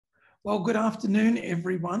Well, good afternoon,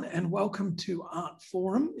 everyone, and welcome to Art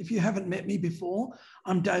Forum. If you haven't met me before,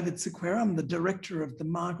 I'm David Sequeira. I'm the director of the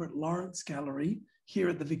Margaret Lawrence Gallery here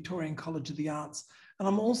at the Victorian College of the Arts. And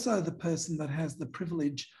I'm also the person that has the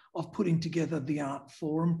privilege of putting together the Art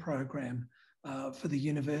Forum program for the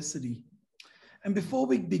university. And before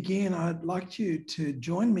we begin, I'd like you to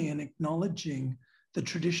join me in acknowledging the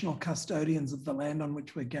traditional custodians of the land on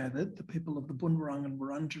which we're gathered, the people of the Bunurong and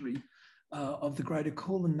Wurundjeri of the Greater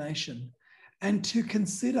Kulin Nation, and to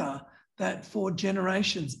consider that for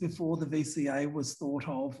generations before the VCA was thought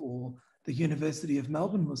of or the University of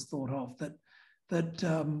Melbourne was thought of, that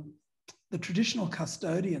the traditional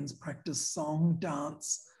custodians practiced song,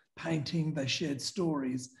 dance, painting, they shared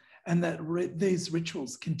stories, and that these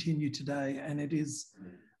rituals continue today. And it is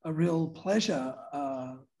a real pleasure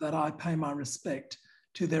that I pay my respect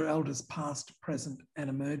to their elders past, present, and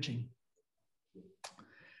emerging.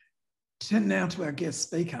 Now to our guest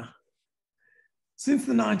speaker. Since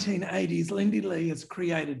the 1980s, Lindy Lee has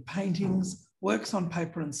created paintings, works on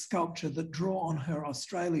paper and sculpture that draw on her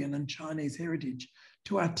Australian and Chinese heritage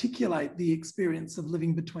to articulate the experience of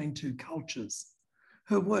living between two cultures.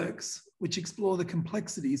 Her works, which explore the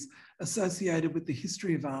complexities associated with the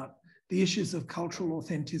history of art, the issues of cultural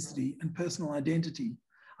authenticity and personal identity,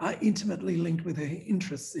 are intimately linked with her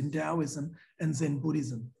interests in Daoism and Zen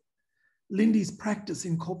Buddhism. Lindy's practice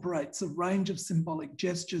incorporates a range of symbolic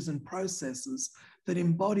gestures and processes that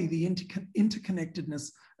embody the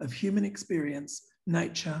interconnectedness of human experience,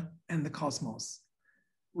 nature, and the cosmos.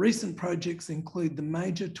 Recent projects include the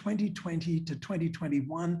major 2020 to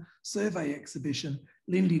 2021 survey exhibition,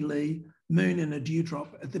 Lindy Lee, Moon in a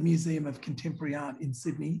Dewdrop at the Museum of Contemporary Art in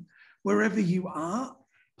Sydney. Wherever you are,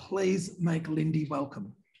 please make Lindy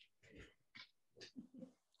welcome.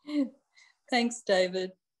 Thanks,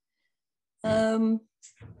 David.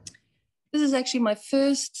 This is actually my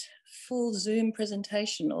first full Zoom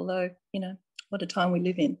presentation, although, you know, what a time we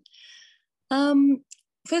live in.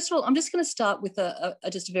 First of all, I'm just going to start with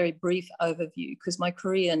just a very brief overview, because my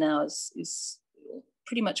career now is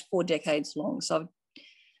pretty much 4 decades long. So I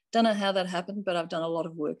don't know how that happened, but I've done a lot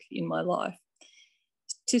of work in my life.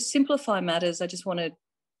 To simplify matters, I just want to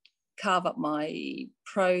carve up my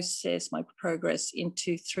process, my progress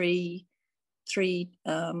into three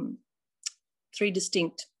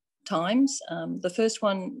distinct times. The first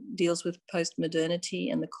one deals with post-modernity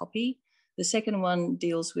and the copy. The second one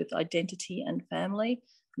deals with identity and family.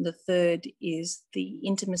 And the third is the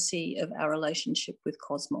intimacy of our relationship with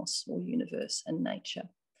cosmos or universe and nature.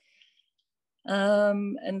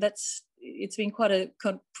 And it's been quite a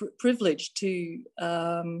privilege to,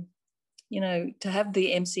 you know, to have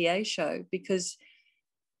the MCA show, because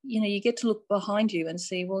you know, you get to look behind you and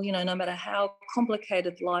see, well, you know, no matter how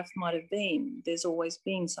complicated life might have been, there's always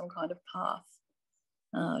been some kind of path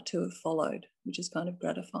to have followed, which is kind of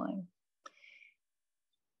gratifying.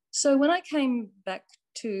 So when I came back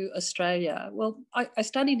to Australia, well, I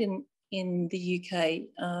studied in the UK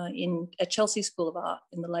at Chelsea School of Art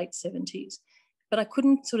in the late 70s, but I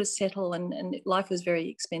couldn't sort of settle, and life was very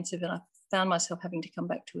expensive, and I found myself having to come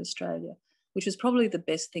back to Australia, which was probably the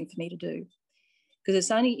best thing for me to do. Because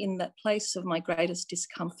it's only in that place of my greatest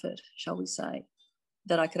discomfort, shall we say,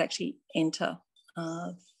 that I could actually enter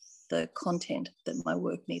the content that my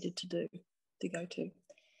work needed to go to.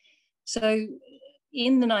 So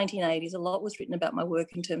in the 1980s, a lot was written about my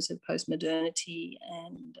work in terms of post-modernity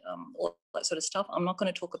and all that sort of stuff. I'm not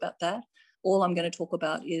going to talk about that. All I'm going to talk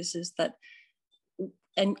about is that,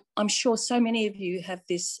 and I'm sure so many of you have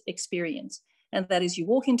this experience, and that is you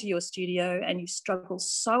walk into your studio and you struggle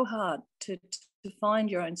so hard to find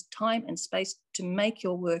your own time and space to make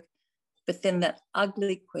your work, but then that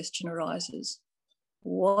ugly question arises: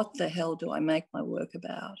 what the hell do I make my work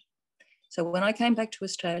about? So when I came back to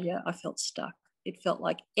Australia, I felt stuck. It felt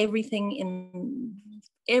like everything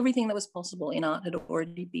that was possible in art had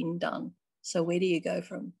already been done. So where do you go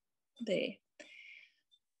from there?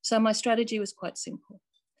 So my strategy was quite simple.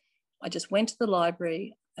 I just went to the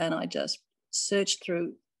library and I just searched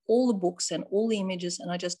through all the books and all the images,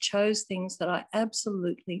 and I just chose things that I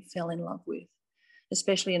absolutely fell in love with,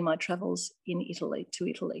 especially in my travels in Italy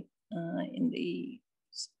in the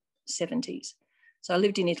 70s. So I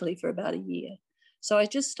lived in Italy for about a year. So I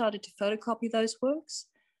just started to photocopy those works.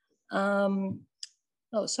 Oh,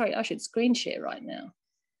 sorry, I should screen share right now.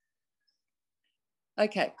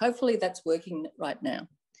 Okay, hopefully that's working right now.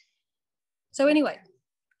 So anyway,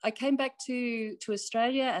 I came back to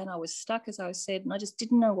Australia and I was stuck, as I said, and I just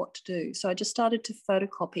didn't know what to do. So I just started to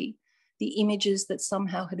photocopy the images that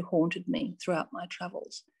somehow had haunted me throughout my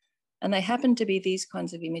travels. And they happened to be these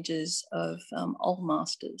kinds of images of old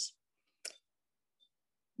masters.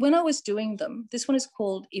 when I was doing them, this one is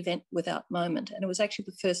called Event Without Moment, and it was actually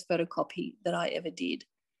the first photocopy that I ever did.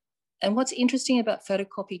 And what's interesting about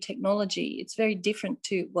photocopy technology, it's very different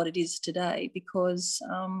to what it is today, because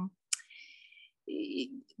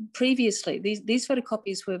previously these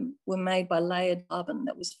photocopies were made by layered carbon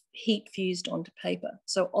that was heat fused onto paper.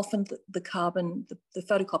 So often the carbon, the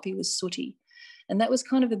photocopy was sooty, and that was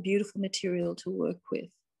kind of a beautiful material to work with.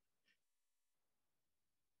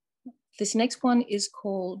 This next one is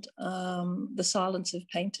called The Silence of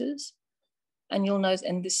Painters, and you'll notice,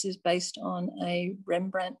 and this is based on a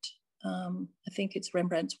Rembrandt, I think it's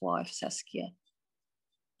Rembrandt's wife, Saskia.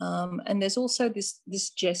 And there's also this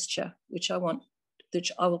gesture, which I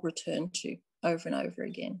will return to over and over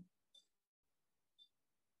again.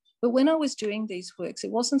 But when I was doing these works,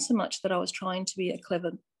 it wasn't so much that I was trying to be a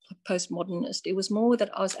clever postmodernist. It was more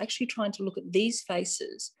that I was actually trying to look at these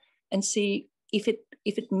faces and see if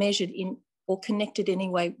it measured in or connected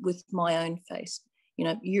anyway with my own face, you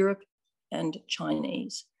know, Europe and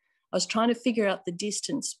Chinese. I was trying to figure out the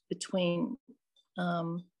distance between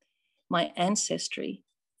my ancestry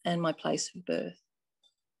and my place of birth.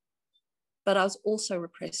 But I was also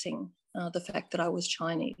repressing the fact that I was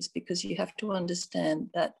Chinese, because you have to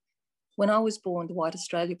understand that when I was born, the White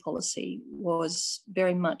Australia policy was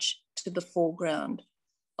very much to the foreground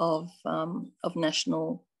of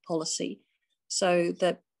national policy. So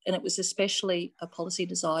that, and it was especially a policy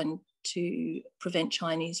designed to prevent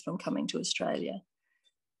Chinese from coming to Australia.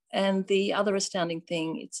 And the other astounding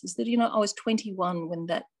thing is that, you know, I was 21 when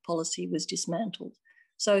that policy was dismantled.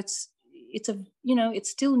 So it's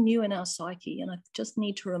still new in our psyche, and I just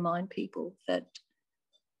need to remind people that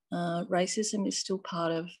racism is still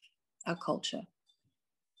part of our culture.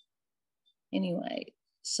 Anyway,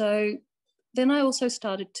 so then I also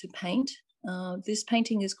started to paint. This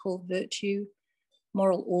painting is called Virtue,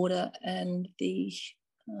 Moral Order, and the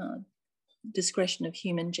Discretion of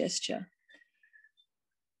Human Gesture.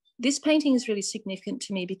 This painting is really significant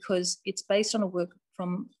to me because it's based on a work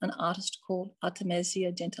from an artist called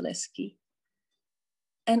Artemisia Gentileschi.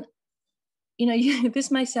 And, you know,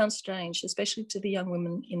 this may sound strange, especially to the young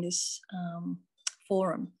women in this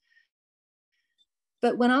forum.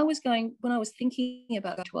 But when I was thinking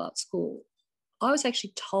about going to art school, I was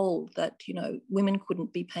actually told that, you know, women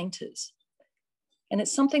couldn't be painters. And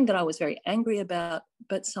it's something that I was very angry about,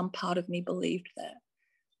 but some part of me believed that.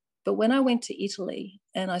 But when I went to Italy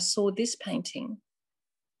and I saw this painting,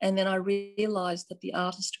 and then I realized that the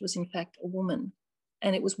artist was in fact a woman,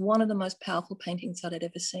 and it was one of the most powerful paintings that I'd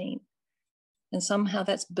ever seen. And somehow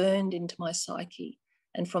that's burned into my psyche.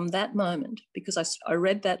 And from that moment, because I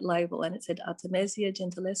read that label and it said Artemisia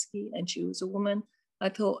Gentileschi and she was a woman, I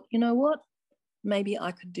thought, you know what, maybe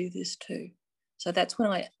I could do this too. So that's when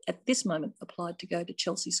I, at this moment, applied to go to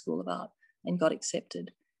Chelsea School of Art and got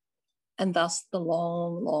accepted. And thus the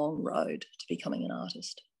long, long road to becoming an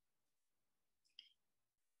artist.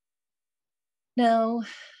 Now,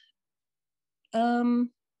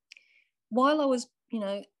 while I was, you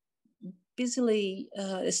know, busily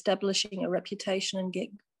establishing a reputation and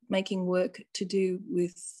making work to do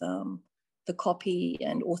with the copy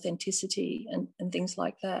and authenticity and things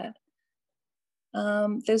like that,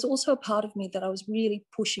 there's also a part of me that I was really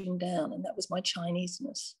pushing down, and that was my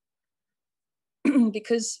Chineseness.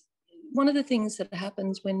 Because one of the things that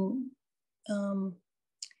happens when,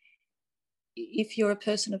 if you're a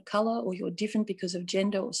person of color or you're different because of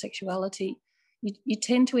gender or sexuality, you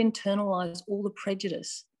tend to internalize all the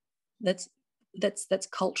prejudice that's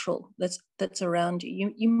cultural, that's around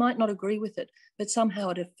you. You might not agree with it, but somehow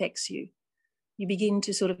it affects you. You begin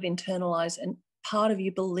to sort of internalize, and part of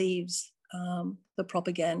you believes the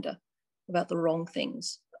propaganda about the wrong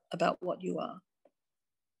things about what you are.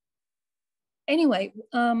 Anyway,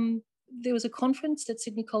 there was a conference at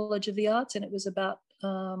Sydney College of the Arts, and it was about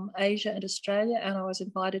Asia and Australia, and I was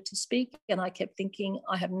invited to speak, and I kept thinking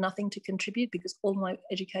I have nothing to contribute because all my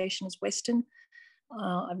education is Western.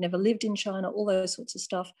 I've never lived in China, all those sorts of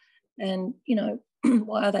stuff. And, you know,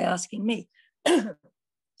 why are they asking me?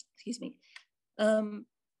 Excuse me.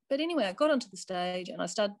 But anyway, I got onto the stage and I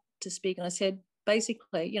started to speak, and I said,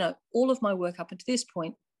 basically, you know, all of my work up until this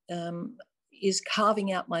point is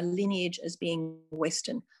carving out my lineage as being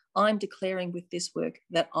Western. I'm declaring with this work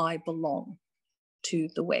that I belong to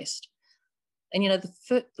the West. And, you know,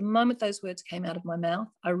 the moment those words came out of my mouth,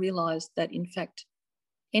 I realized that, in fact,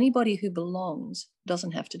 anybody who belongs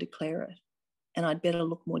doesn't have to declare it, and I'd better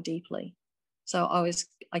look more deeply. So I was,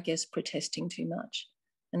 I guess, protesting too much.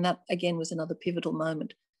 And that, again, was another pivotal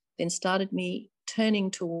moment. Then started me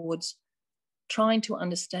turning towards trying to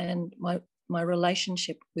understand my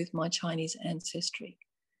relationship with my Chinese ancestry.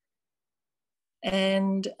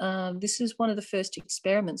 And this is one of the first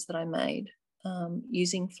experiments that I made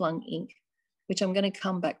using flung ink, which I'm going to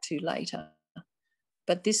come back to later.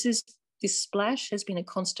 But this splash has been a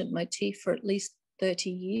constant motif for at least 30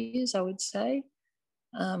 years, I would say,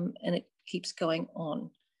 and it keeps going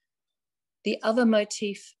on. The other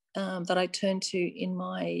motif that I turned to in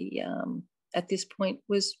my, at this point,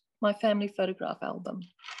 was my family photograph album.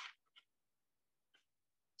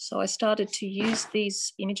 So I started to use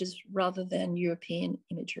these images rather than European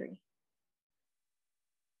imagery.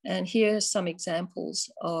 And here are some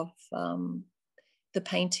examples of the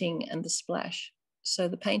painting and the splash. So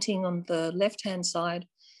the painting on the left-hand side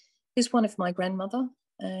is one of my grandmother,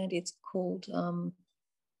 and it's called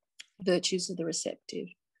Virtues of the Receptive.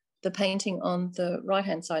 The painting on the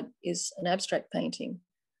right-hand side is an abstract painting,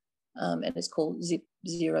 and it's called Zip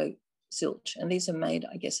Zero Zilch. And these are made,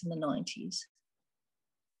 I guess, in the 90s.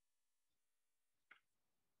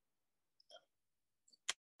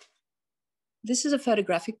 This is a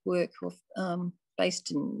photographic work of,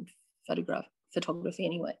 based in photography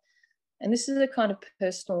anyway. And this is a kind of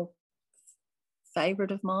personal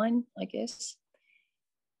favorite of mine, I guess.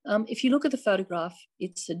 If you look at the photograph,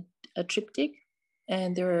 it's a triptych,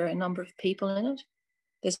 and there are a number of people in it.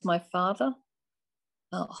 There's my father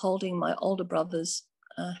holding my older brother's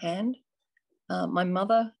hand, my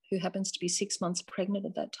mother, who happens to be 6 months pregnant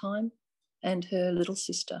at that time, and her little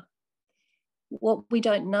sister. What we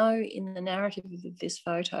don't know in the narrative of this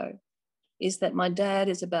photo is that my dad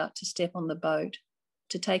is about to step on the boat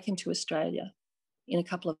to take him to Australia in a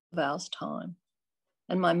couple of hours' time.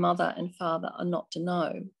 And my mother and father are not to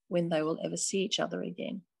know when they will ever see each other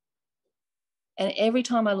again. And every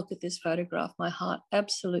time I look at this photograph, my heart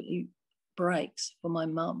absolutely breaks for my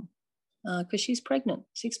mum, because she's pregnant,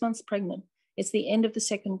 6 months pregnant. It's the end of the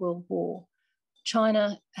Second World War.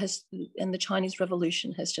 China and the Chinese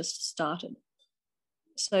Revolution has just started.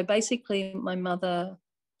 So basically, my mother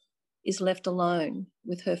is left alone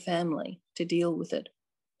with her family to deal with it.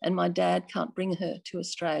 And my dad can't bring her to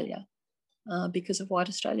Australia because of White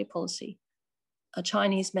Australia policy. A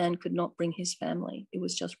Chinese man could not bring his family. It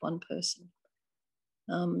was just one person.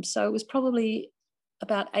 So it was probably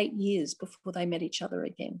about 8 years before they met each other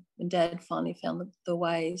again, when Dad finally found the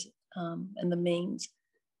ways and the means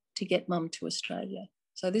to get Mum to Australia.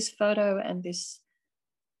 So this photo and this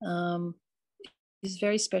is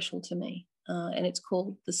very special to me, and it's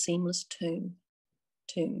called The Seamless Tomb.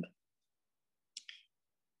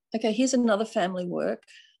 Okay, here's another family work,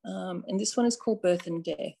 and this one is called Birth and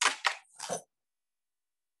Death.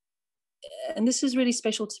 And this is really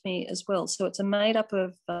special to me as well. So it's made up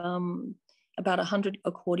of about 100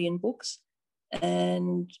 accordion books,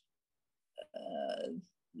 and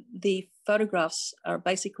the photographs are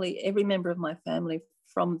basically every member of my family,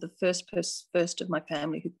 from the first of my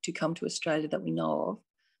family to come to Australia that we know of,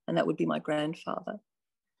 and that would be my grandfather,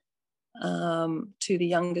 to the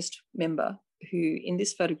youngest member, who in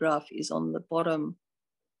this photograph is on the bottom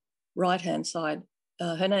right-hand side.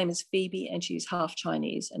 Her name is Phoebe, and she's half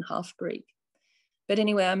Chinese and half Greek. But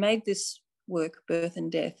anyway, I made this work, Birth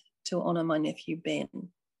and Death, to honour my nephew Ben,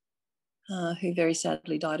 who very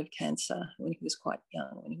sadly died of cancer when he was quite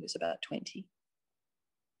young, when he was about 20.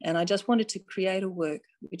 And I just wanted to create a work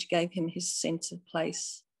which gave him his sense of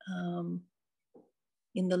place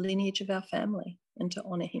in the lineage of our family, and to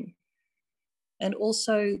honour him. And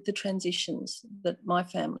also the transitions that my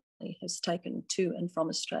family has taken to and from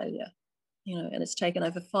Australia, and it's taken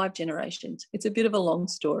over 5 generations. It's a bit of a long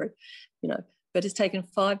story, but it's taken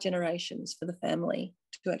 5 generations for the family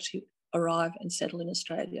to actually arrive and settle in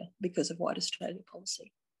Australia because of White Australia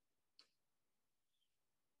policy.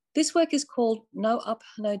 This work is called No Up,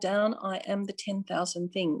 No Down, I Am the 10,000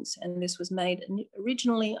 Things. And this was made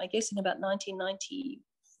originally, I guess, in about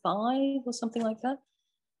 1995 or something like that.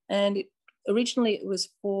 And originally it was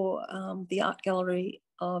for the Art Gallery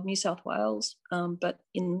of New South Wales, but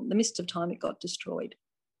in the midst of time it got destroyed.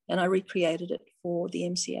 And I recreated it for the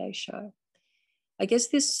MCA show. I guess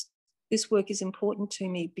this work is important to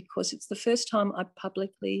me because it's the first time I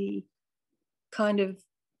publicly kind of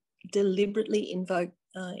deliberately invoke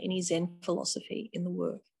any Zen philosophy in the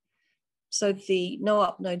work. So the No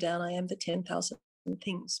Up, No Down, I Am the 10,000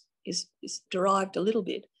 Things is derived a little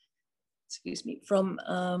bit, from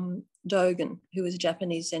Dogen, who was a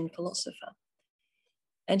Japanese Zen philosopher.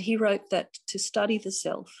 And he wrote that to study the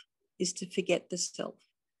self is to forget the self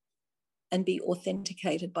and be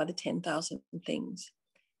authenticated by the 10,000 things.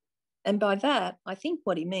 And by that, I think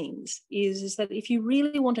what he means is that if you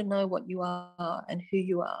really want to know what you are and who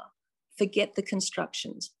you are, forget the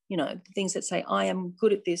constructions, the things that say, I am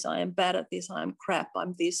good at this, I am bad at this, I am crap,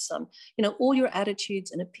 I'm this, all your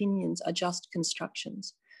attitudes and opinions are just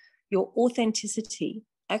constructions. Your authenticity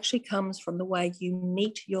actually comes from the way you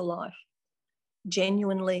meet your life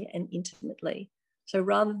genuinely and intimately. So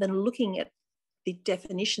rather than looking at the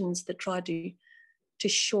definitions that try to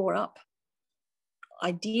shore up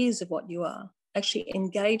ideas of what you are, actually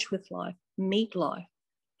engage with life, meet life,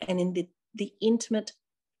 and in the intimate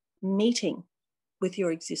meeting with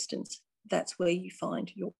your existence, that's where you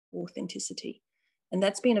find your authenticity. And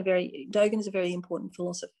that's been Dogen is a very important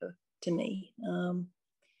philosopher to me.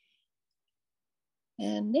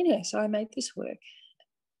 And anyway, so I made this work.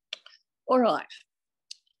 All right.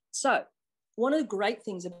 So one of the great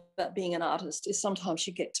things about being an artist is sometimes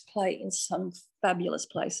you get to play in some fabulous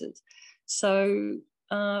places. So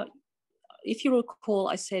if you recall,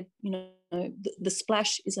 I said, the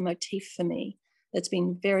splash is a motif for me that's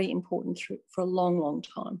been very important for a long, long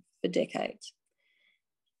time, for decades.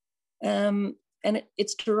 And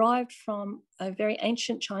it's derived from a very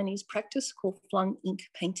ancient Chinese practice called flung ink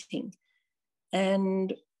painting.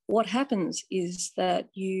 And what happens is that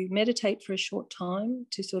you meditate for a short time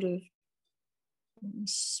to sort of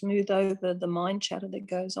smooth over the mind chatter that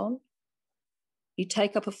goes on. You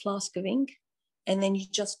take up a flask of ink and then you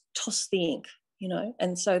just toss the ink,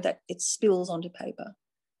 and so that it spills onto paper.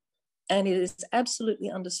 And it is absolutely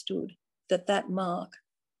understood that that mark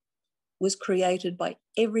was created by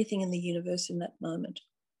everything in the universe in that moment.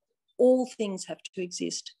 All things have to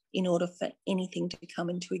exist in order for anything to come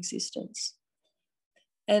into existence.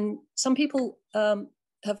 And some people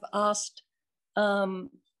have asked,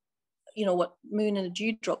 what Moon and a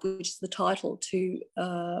Dewdrop, which is the title to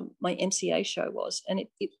my MCA show, was. And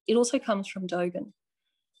it also comes from Dogen.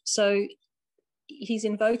 So he's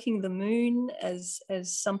invoking the moon as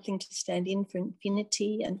something to stand in for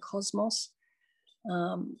infinity and cosmos.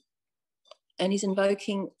 And he's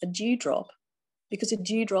invoking a dewdrop because a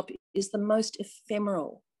dewdrop is the most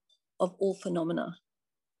ephemeral of all phenomena.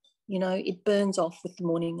 It burns off with the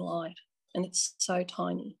morning light and it's so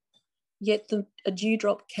tiny. Yet a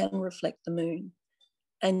dewdrop can reflect the moon.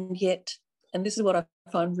 And this is what I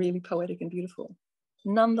find really poetic and beautiful,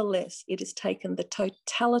 nonetheless, it has taken the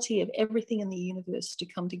totality of everything in the universe to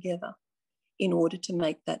come together in order to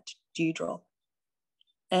make that dewdrop.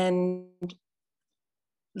 And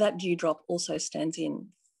that dewdrop also stands in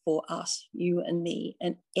for us, you and me,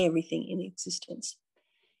 and everything in existence.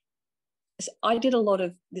 So I did a lot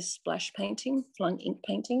of this splash painting, flung ink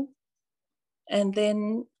painting. And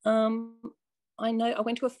then I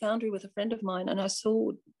went to a foundry with a friend of mine and I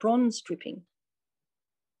saw bronze dripping.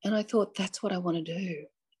 And I thought, that's what I want to do. It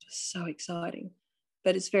was so exciting,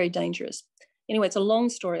 but it's very dangerous. Anyway, it's a long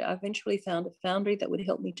story. I eventually found a foundry that would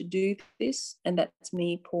help me to do this, and that's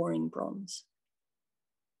me pouring bronze.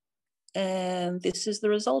 And this is the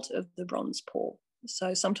result of the bronze pour.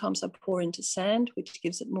 So sometimes I pour into sand, which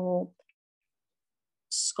gives it more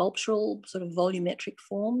sculptural, sort of volumetric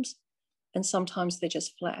forms, and sometimes they're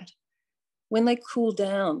just flat. When they cool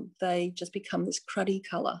down, they just become this cruddy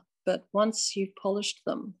color. But once you've polished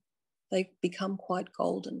them, they become quite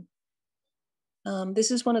golden.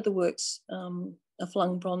 This is one of the works, a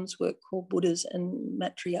flung bronze work called Buddhas and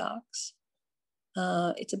Matriarchs.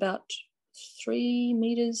 It's about 3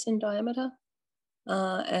 meters in diameter,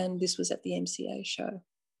 and this was at the MCA show.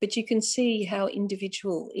 But you can see how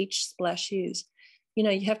individual each splash is.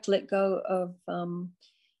 You have to let go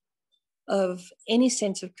of any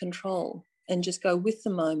sense of control and just go with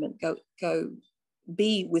the moment, go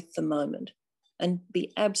be with the moment and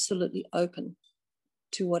be absolutely open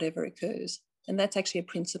to whatever occurs. And that's actually a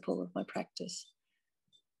principle of my practice.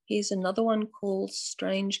 Here's another one called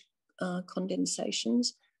Strange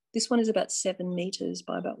Condensations. This one is about 7 meters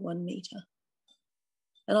by about 1 meter.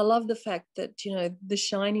 And I love the fact that, the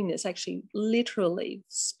shininess actually literally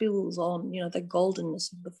spills on, the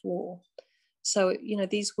goldenness of the floor. So,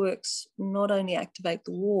 these works not only activate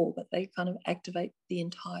the wall, but they kind of activate the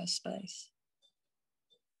entire space.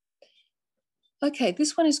 Okay,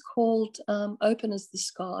 this one is called Open as the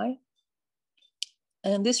Sky.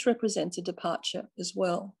 And this represents a departure as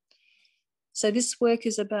well. So this work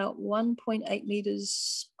is about 1.8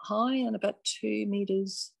 meters high and about 2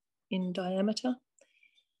 meters in diameter.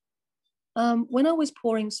 When I was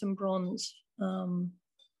pouring some bronze one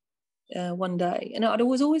day, and I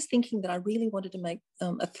was always thinking that I really wanted to make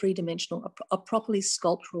a 3-dimensional, a properly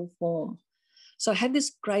sculptural form. So I had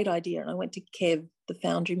this great idea, and I went to Kev, the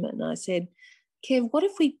foundryman, and I said, Kev, what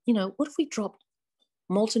if we dropped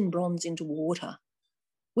molten bronze into water?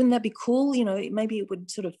 Wouldn't that be cool? Maybe it would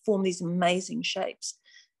sort of form these amazing shapes.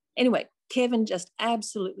 Anyway, Kevin just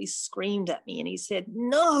absolutely screamed at me and he said,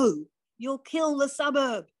 "No, you'll kill the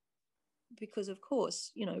suburb." Because, of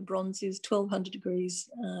course, you know, bronze is 1200 degrees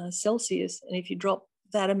Celsius. And if you drop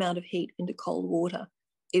that amount of heat into cold water,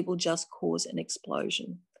 it will just cause an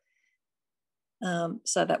explosion.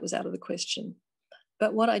 So that was out of the question.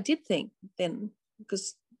 But what I did think then,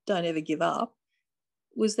 because don't ever give up,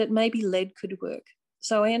 was that maybe lead could work.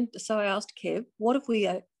 So I asked Kev, what if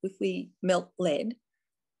we melt lead?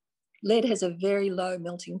 Lead has a very low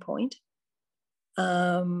melting point.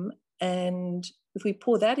 And if we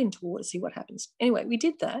pour that into water, see what happens. Anyway, we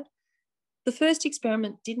did that. The first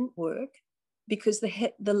experiment didn't work because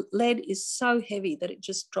the lead is so heavy that it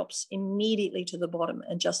just drops immediately to the bottom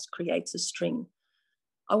and just creates a string.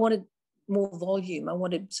 I wanted more volume. I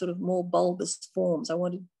wanted sort of more bulbous forms. I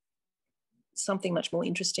wanted something much more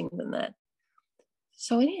interesting than that.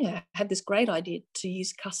 So anyway, I had this great idea to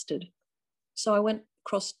use custard. So I went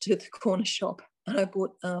across to the corner shop and I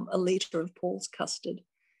bought a litre of Paul's custard.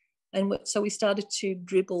 And so we started to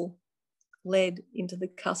dribble lead into the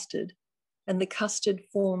custard, and the custard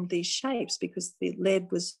formed these shapes because the lead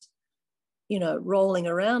was, you know, rolling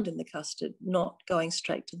around in the custard, not going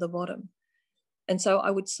straight to the bottom. And so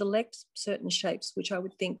I would select certain shapes which I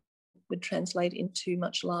would think would translate into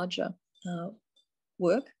much larger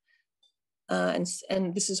work. And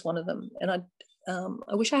this is one of them. And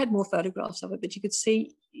I wish I had more photographs of it, but you could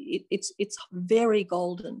see it's very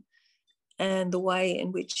golden. And the way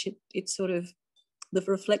in which it sort of, the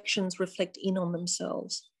reflections reflect in on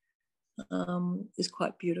themselves is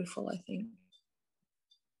quite beautiful, I think.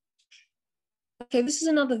 Okay, this is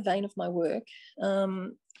another vein of my work.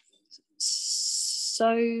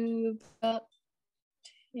 So about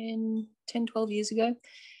 10, 12 years ago,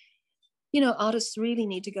 you know, artists really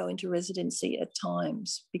need to go into residency at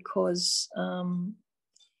times because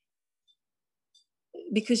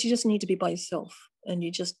you just need to be by yourself, and you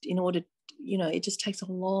just, in order, you know, it just takes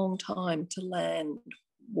a long time to land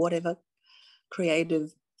whatever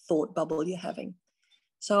creative thought bubble you're having.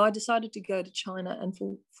 So I decided to go to China, and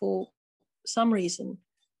for some reason,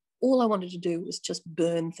 all I wanted to do was just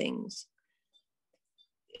burn things.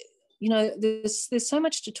 You know, there's so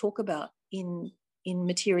much to talk about in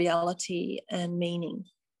materiality and meaning.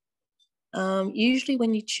 Usually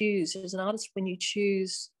when you choose, as an artist, when you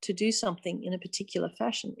choose to do something in a particular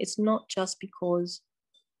fashion, it's not just because,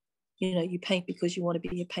 you know, you paint because you want to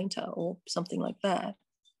be a painter or something like that.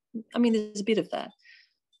 I mean, there's a bit of that.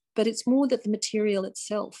 But it's more that the material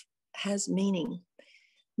itself has meaning.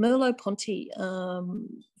 Merleau-Ponty,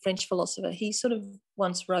 French philosopher, he sort of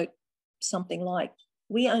once wrote something like,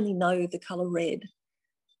 "We only know the colour red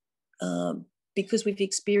because we've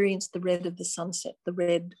experienced the red of the sunset, the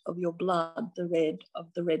red of your blood, the red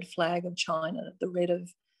of the red flag of China, the red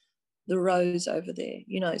of the rose over there."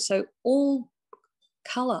 You know, so all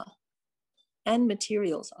colour and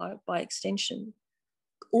materials are, by extension,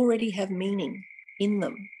 already have meaning in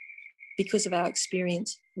them because of our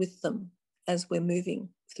experience with them as we're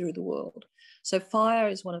moving through the world. So fire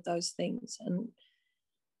is one of those things, and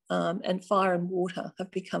fire and water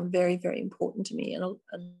have become very, very important to me. And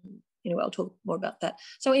you know, I'll talk more about that.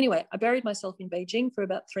 So anyway, I buried myself in Beijing for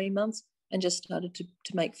about 3 months and just started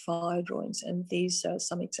to make fire drawings. And these are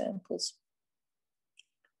some examples.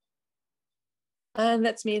 And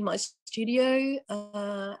that's me in my studio.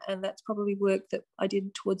 And that's probably work that I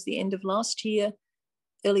did towards the end of last year.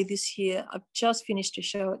 Early this year, I've just finished a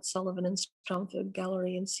show at Sullivan and Strumford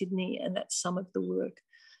Gallery in Sydney, and that's some of the work.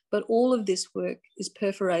 But all of this work is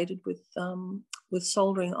perforated with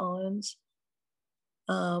soldering irons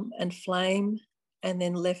and flame, and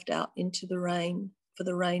then left out into the rain for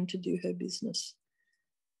the rain to do her business.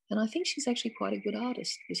 And I think she's actually quite a good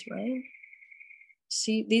artist, this rain.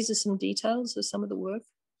 See, these are some details of some of the work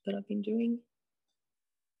that I've been doing.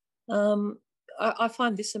 I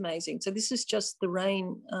find this amazing. So this is just the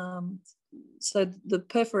rain. So the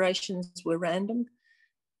perforations were random,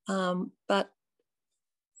 but,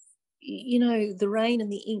 you know, the rain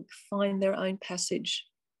and the ink find their own passage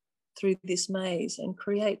through this maze and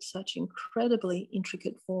create such incredibly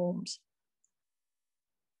intricate forms.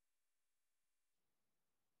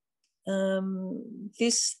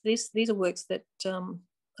 These are works that are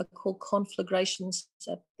called conflagrations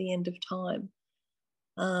at the end of time.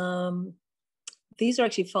 These are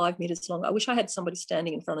actually 5 meters long. I wish I had somebody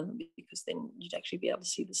standing in front of them because then you'd actually be able to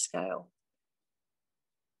see the scale.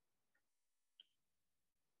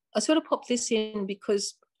 I sort of popped this in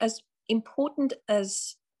because as important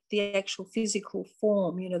as the actual physical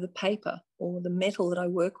form, you know, the paper or the metal that I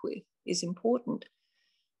work with is important,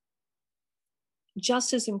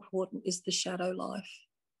 just as important is the shadow life.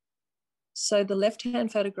 So the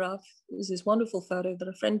left-hand photograph is this wonderful photo that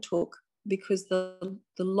a friend took because the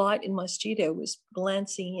light in my studio was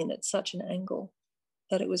glancing in at such an angle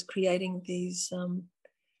that it was creating these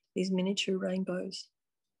miniature rainbows.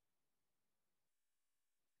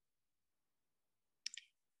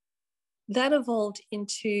 That evolved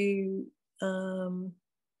into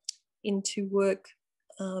work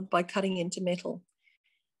by cutting into metal.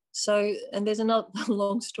 So, and there's another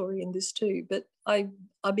long story in this too, but I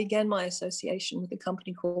began my association with a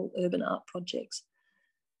company called Urban Art Projects,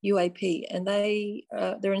 UAP, and they're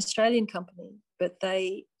an Australian company, but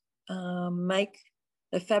they're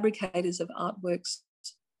fabricators of artworks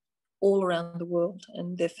all around the world.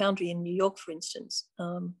 And their foundry in New York, for instance,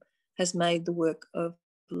 has made the work of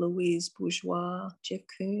Louise Bourgeois, Jeff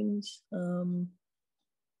Koons, and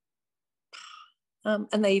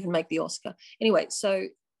they even make the Oscar. Anyway, so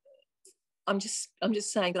I'm just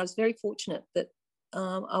saying that I was very fortunate that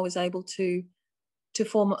I was able to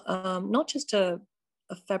form not just a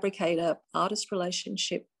fabricator artist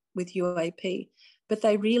relationship with UAP, but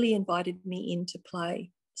they really invited me in to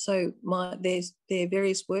play. So there's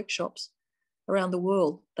various workshops around the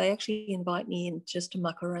world. They actually invite me in just to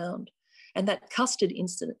muck around. And that custard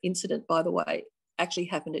incident, by the way, actually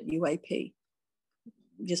happened at UAP,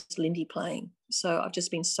 just Lindy playing. So I've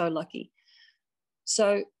just been so lucky.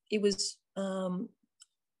 So it was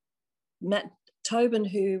Matt Tobin,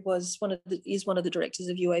 who is one of the directors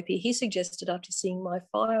of UAP. He suggested, after seeing my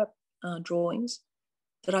fire drawings,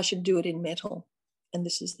 that I should do it in metal. And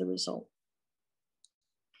this is the result,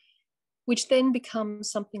 which then becomes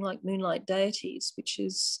something like Moonlight Deities, which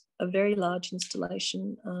is a very large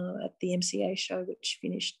installation at the MCA show, which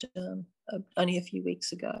finished only a few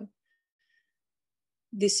weeks ago.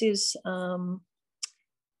 This is all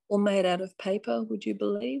made out of paper, would you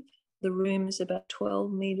believe? The room is about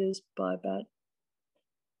 12 meters by about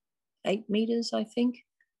 8 meters, I think.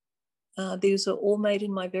 These are all made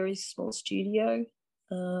in my very small studio.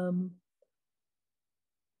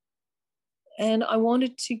 And I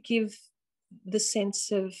wanted to give the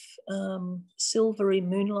sense of silvery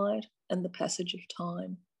moonlight and the passage of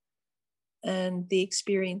time and the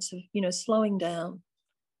experience of, slowing down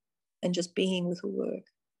and just being with the work,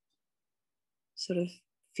 sort of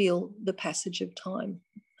feel the passage of time.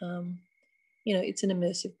 It's an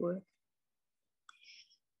immersive work.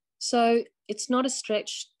 So it's not a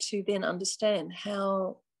stretch to then understand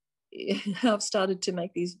how I've started to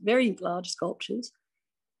make these very large sculptures.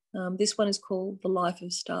 This one is called The Life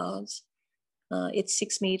of Stars. It's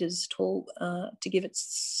 6 meters tall. To give it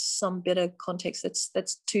some better context,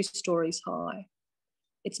 that's 2 stories high.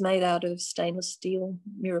 It's made out of stainless steel,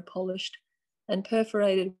 mirror polished, and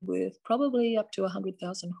perforated with probably up to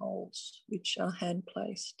 100,000 holes, which are hand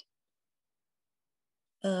placed.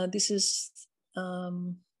 This is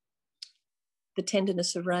The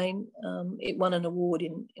Tenderness of Rain. It won an award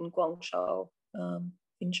in Guangzhou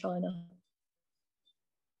in China.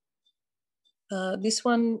 This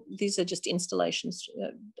one, these are just installations.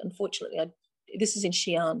 Unfortunately, this is in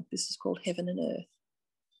Xi'an. This is called Heaven and Earth.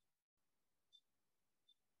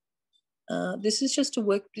 This is just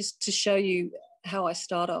to show you how I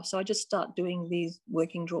start off. So I just start doing these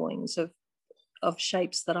working drawings of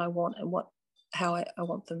shapes that I want and how I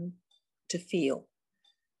want them to feel.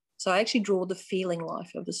 So I actually draw the feeling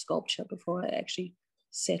life of the sculpture before I actually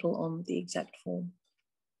settle on the exact form.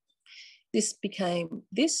 This became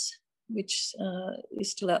this, which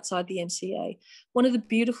is still outside the MCA. One of the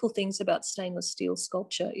beautiful things about stainless steel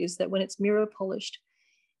sculpture is that when it's mirror polished,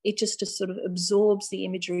 it just sort of absorbs the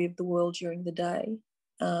imagery of the world during the day.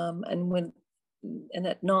 And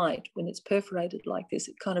at night, when it's perforated like this,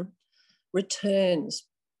 it kind of returns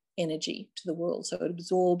energy to the world. So it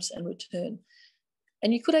absorbs and returns.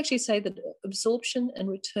 And you could actually say that absorption and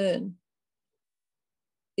return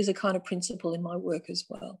is a kind of principle in my work as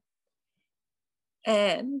well.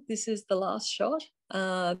 And this is the last shot.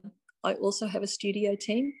 I also have a studio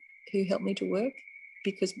team who help me to work,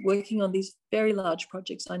 because working on these very large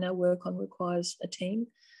projects I now work on requires a team.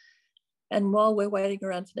 And while we're waiting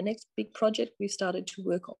around for the next big project, we've started to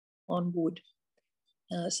work on wood.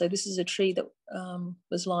 So this is a tree that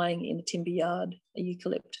was lying in a timber yard, a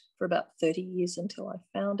eucalypt, for about 30 years until I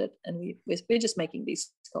found it. And we're just making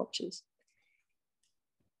these sculptures.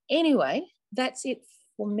 Anyway, that's it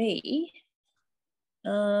for me.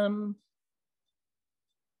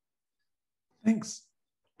 Thanks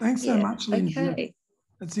so much, Lindy. Okay.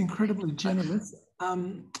 It's incredibly generous.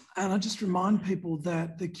 And I just remind people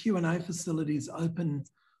that the Q&A facility is open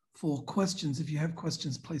for questions. If you have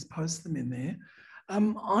questions, please post them in there.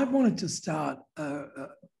 I wanted to start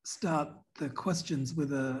the questions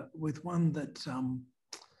with one that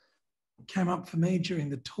came up for me during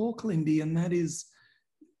the talk, Lindy, and that is,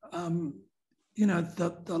 you know,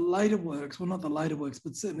 the later works, well, not the later works,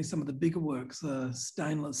 but certainly some of the bigger works,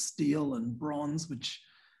 stainless steel and bronze, which,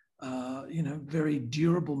 you know, very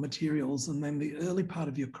durable materials. And then the early part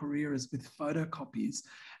of your career is with photocopies.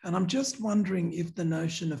 And I'm just wondering if the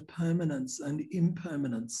notion of permanence and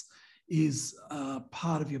impermanence is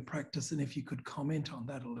part of your practice, and if you could comment on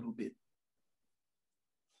that a little bit.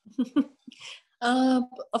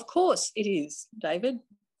 Of course it is, David.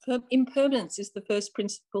 Impermanence is the first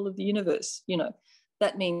principle of the universe. You know,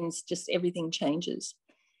 that means just everything changes.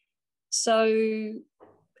 So,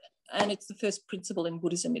 and it's the first principle in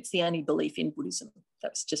Buddhism. It's the only belief in Buddhism.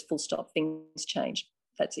 That's just full stop. Things change.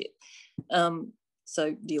 That's it.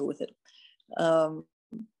 So deal with it.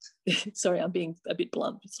 Sorry, I'm being a bit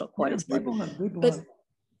blunt. It's not quite as blunt.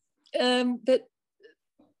 But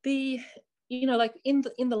the, you know, like in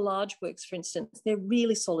the large works, for instance, they're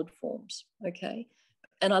really solid forms, okay?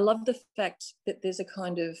 And I love the fact that there's a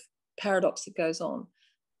kind of paradox that goes on.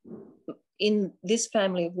 In this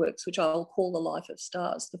family of works, which I'll call the Life of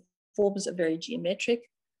Stars, the forms are very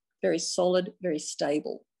geometric, very solid, very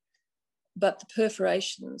stable. But the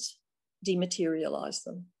perforations dematerialize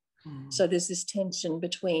them. So there's this tension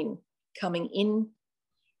between coming in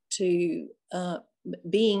to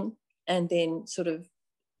being and then sort of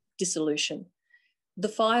dissolution. The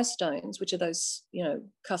firestones, which are those, you know,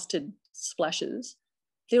 custard splashes,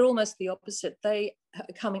 they're almost the opposite. They are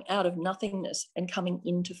coming out of nothingness and coming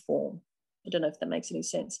into form. I don't know if that makes any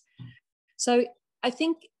sense. So I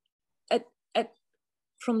think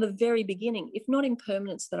from the very beginning, if not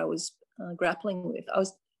impermanence that I was grappling with, I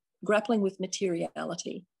was grappling with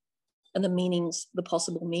materiality and the meanings, the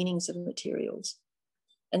possible meanings of materials.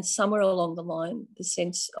 And somewhere along the line, the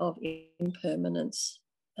sense of impermanence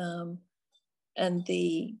and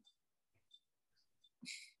the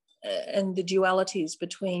dualities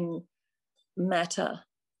between matter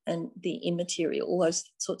and the immaterial, all those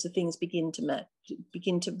sorts of things begin to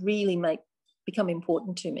really become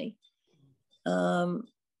important to me.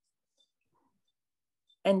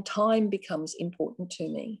 And time becomes important to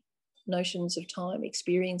me, notions of time,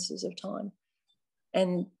 experiences of time.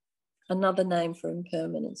 And another name for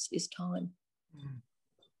impermanence is time.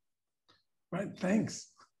 Right,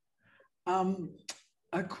 thanks.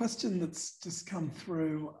 A question that's just come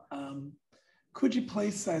through. Could you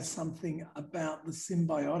please say something about the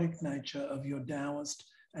symbiotic nature of your Taoist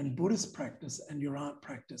and Buddhist practice and your art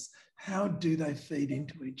practice? How do they feed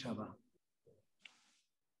into each other?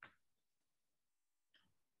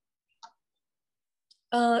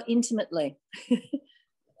 Intimately.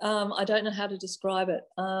 I don't know how to describe it.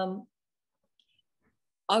 I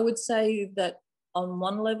would say that on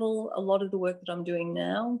one level, a lot of the work that I'm doing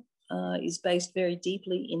now is based very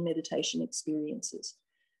deeply in meditation experiences.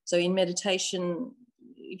 So in meditation,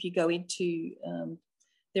 if you go into,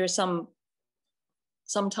 there are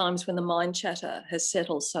sometimes when the mind chatter has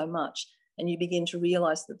settled so much and you begin to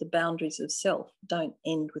realize that the boundaries of self don't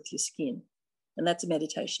end with your skin. And that's a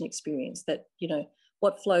meditation experience that, you know,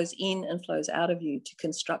 what flows in and flows out of you to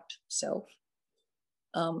construct self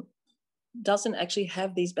doesn't actually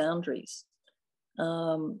have these boundaries.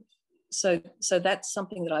 So that's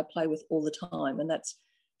something that I play with all the time, and that's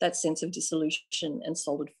that sense of dissolution and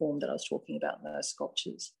solid form that I was talking about in those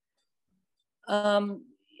sculptures.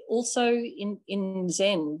 Also in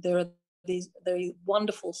Zen, there are these very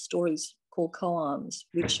wonderful stories called koans,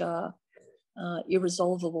 which are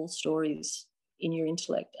irresolvable stories in your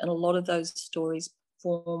intellect. And a lot of those stories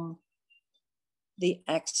form the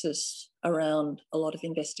axis around a lot of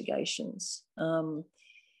investigations.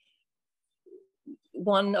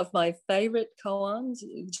 One of my favorite koans,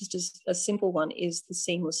 just a simple one, is the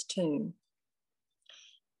seamless tomb.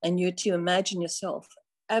 And you're to imagine yourself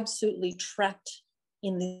absolutely trapped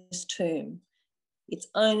in this tomb. It's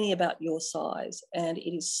only about your size, and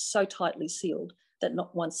it is so tightly sealed that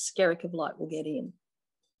not one skerrick of light will get in.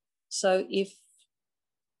 So if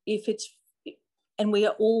it's, and we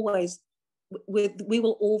are always, we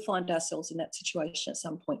will all find ourselves in that situation at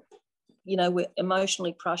some point. You know, we're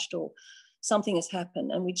emotionally crushed or something has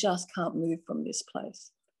happened and we just can't move from this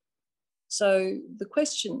place. So the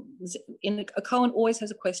question is, a koan always has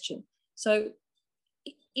a question. So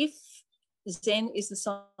if Zen is the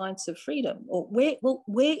science of freedom, or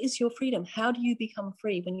where is your freedom? How do you become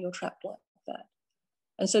free when you're trapped like that?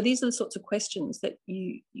 And so these are the sorts of questions that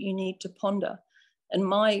you need to ponder. And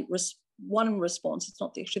my one response, it's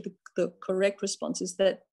not actually the correct response, is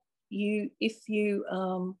that if you're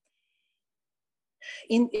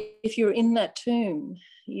in that tomb,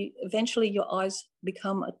 eventually your eyes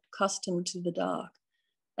become accustomed to the dark.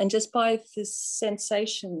 And just by the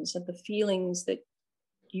sensations and the feelings that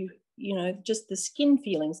you know, just the skin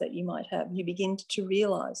feelings that you might have, you begin to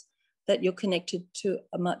realize that you're connected to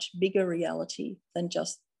a much bigger reality than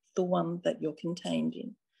just the one that you're contained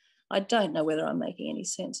in. I don't know whether I'm making any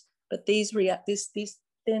sense, but these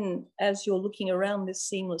then, as you're looking around this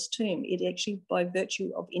seamless tomb, it actually, by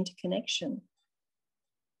virtue of interconnection,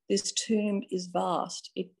 this tomb is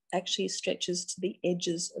vast. It actually stretches to the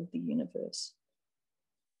edges of the universe.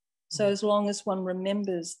 So as long as one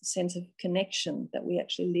remembers the sense of connection that we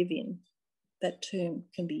actually live in, that tomb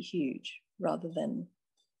can be huge rather than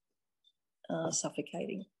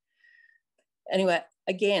suffocating. Anyway,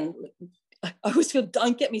 again, I always feel,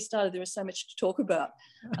 don't get me started, there is so much to talk about.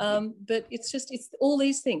 But it's all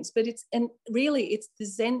these things. But really it's the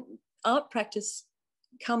Zen art practice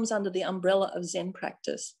comes under the umbrella of Zen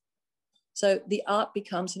practice. So the art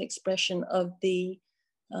becomes an expression of the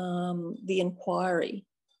inquiry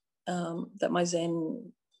that my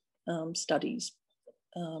Zen studies.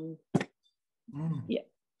 Yeah,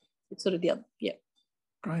 it's sort of the other, yeah.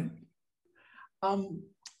 Great. The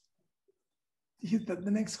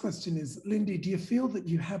next question is, Lindy, do you feel that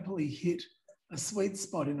you happily hit a sweet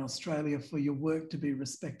spot in Australia for your work to be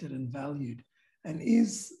respected and valued? And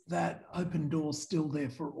is that open door still there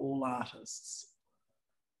for all artists?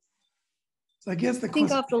 So I guess the question... I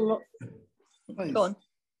think after a lot... Go on.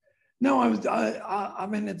 No, I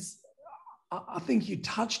mean, I think you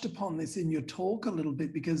touched upon this in your talk a little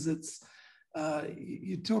bit, because it's,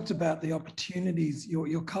 you talked about the opportunities,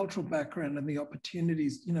 your cultural background and the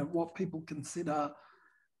opportunities, you know, what people consider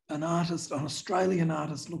an artist, an Australian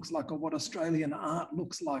artist looks like, or what Australian art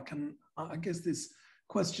looks like. And I guess this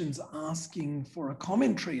question's asking for a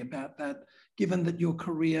commentary about that, given that your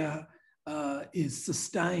career is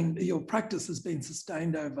sustained, your practice has been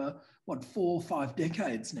sustained over, what, 4 or 5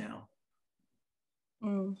 decades now?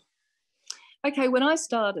 Okay, when I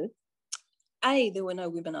started, there were no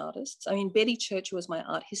women artists. I mean, Betty Church was my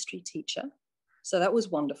art history teacher, so that was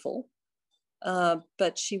wonderful.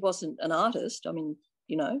 But she wasn't an artist, I mean,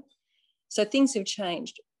 you know. So things have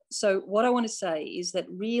changed. So what I want to say is that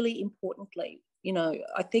really importantly, you know,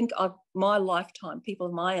 I think my lifetime, people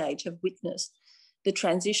of my age have witnessed the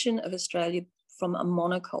transition of Australia from a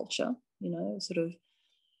monoculture, you know, sort of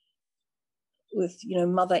with, you know,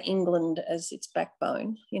 Mother England as its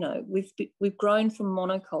backbone. You know, we've grown from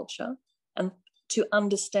monoculture and to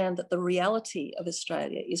understand that the reality of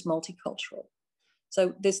Australia is multicultural.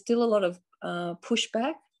 So there's still a lot of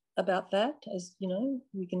pushback about that, as you know,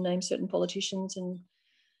 we can name certain politicians,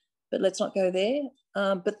 but let's not go there.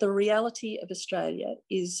 But the reality of Australia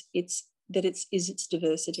is its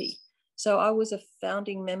diversity. So I was a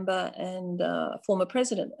founding member and former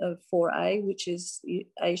president of 4A, which is the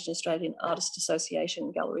Asian Australian Artists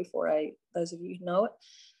Association, Gallery 4A, those of you who know it.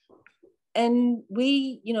 And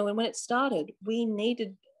we, you know, when it started, we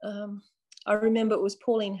needed, I remember it was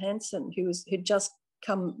Pauline Hanson who'd just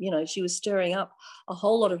come, you know, she was stirring up a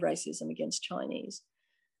whole lot of racism against Chinese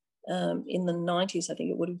in the 90s, I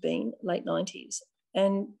think it would have been, late 90s.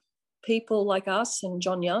 And people like us and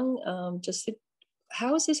John Young just said,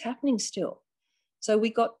 how is this happening still? So we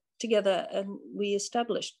got together and we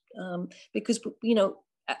established, because, you know,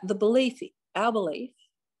 our belief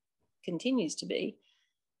continues to be,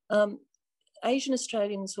 Asian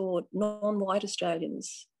Australians or non-white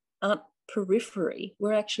Australians aren't periphery.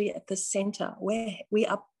 We're actually at the centre, where we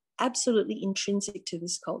are absolutely intrinsic to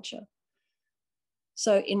this culture.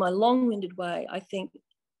 So in my long-winded way, I think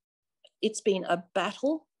it's been a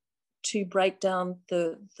battle to break down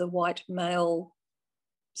the white male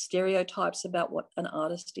stereotypes about what an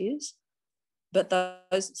artist is, but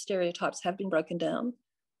those stereotypes have been broken down.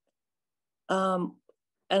 And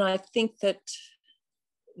I think that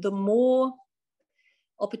the more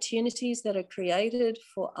opportunities that are created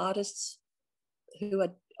for artists who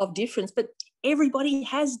are of difference, but everybody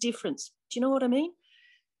has difference. Do you know what I mean?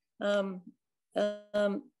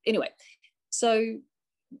 Anyway, so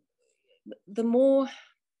the more,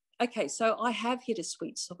 okay, so I have hit a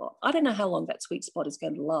sweet spot. I don't know how long that sweet spot is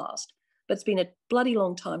going to last, but it's been a bloody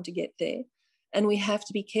long time to get there. And we have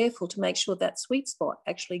to be careful to make sure that sweet spot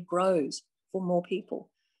actually grows for more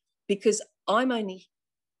people, because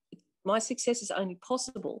my success is only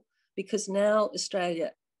possible because now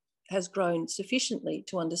Australia has grown sufficiently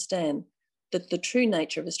to understand that the true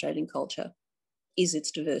nature of Australian culture is its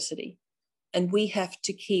diversity. And we have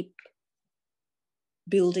to keep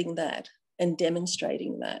building that and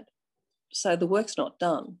demonstrating that. So the work's not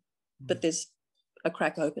done, but there's a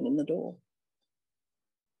crack open in the door.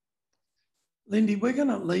 Lindy, we're going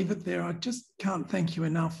to leave it there. I just can't thank you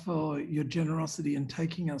enough for your generosity in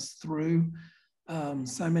taking us through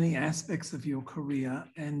so many aspects of your career,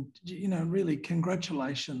 and really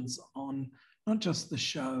congratulations on not just the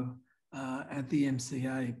show at the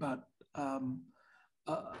MCA, but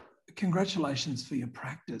congratulations for your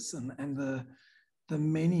practice and the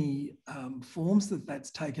many forms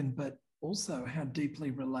that's taken, but also how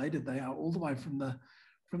deeply related they are, all the way from the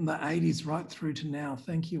 80s right through to now.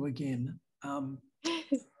 Thank you again.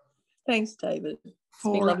 Thanks, David. It's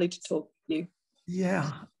been lovely to talk to you.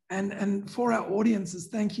 Yeah. And for our audiences,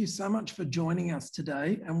 thank you so much for joining us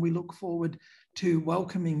today. And we look forward to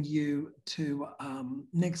welcoming you to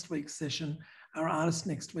next week's session. Our artist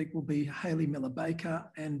next week will be Hayley Miller-Baker,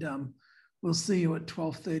 and we'll see you at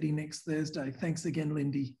 12:30 next Thursday. Thanks again,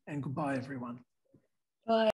 Lindy, and goodbye, everyone.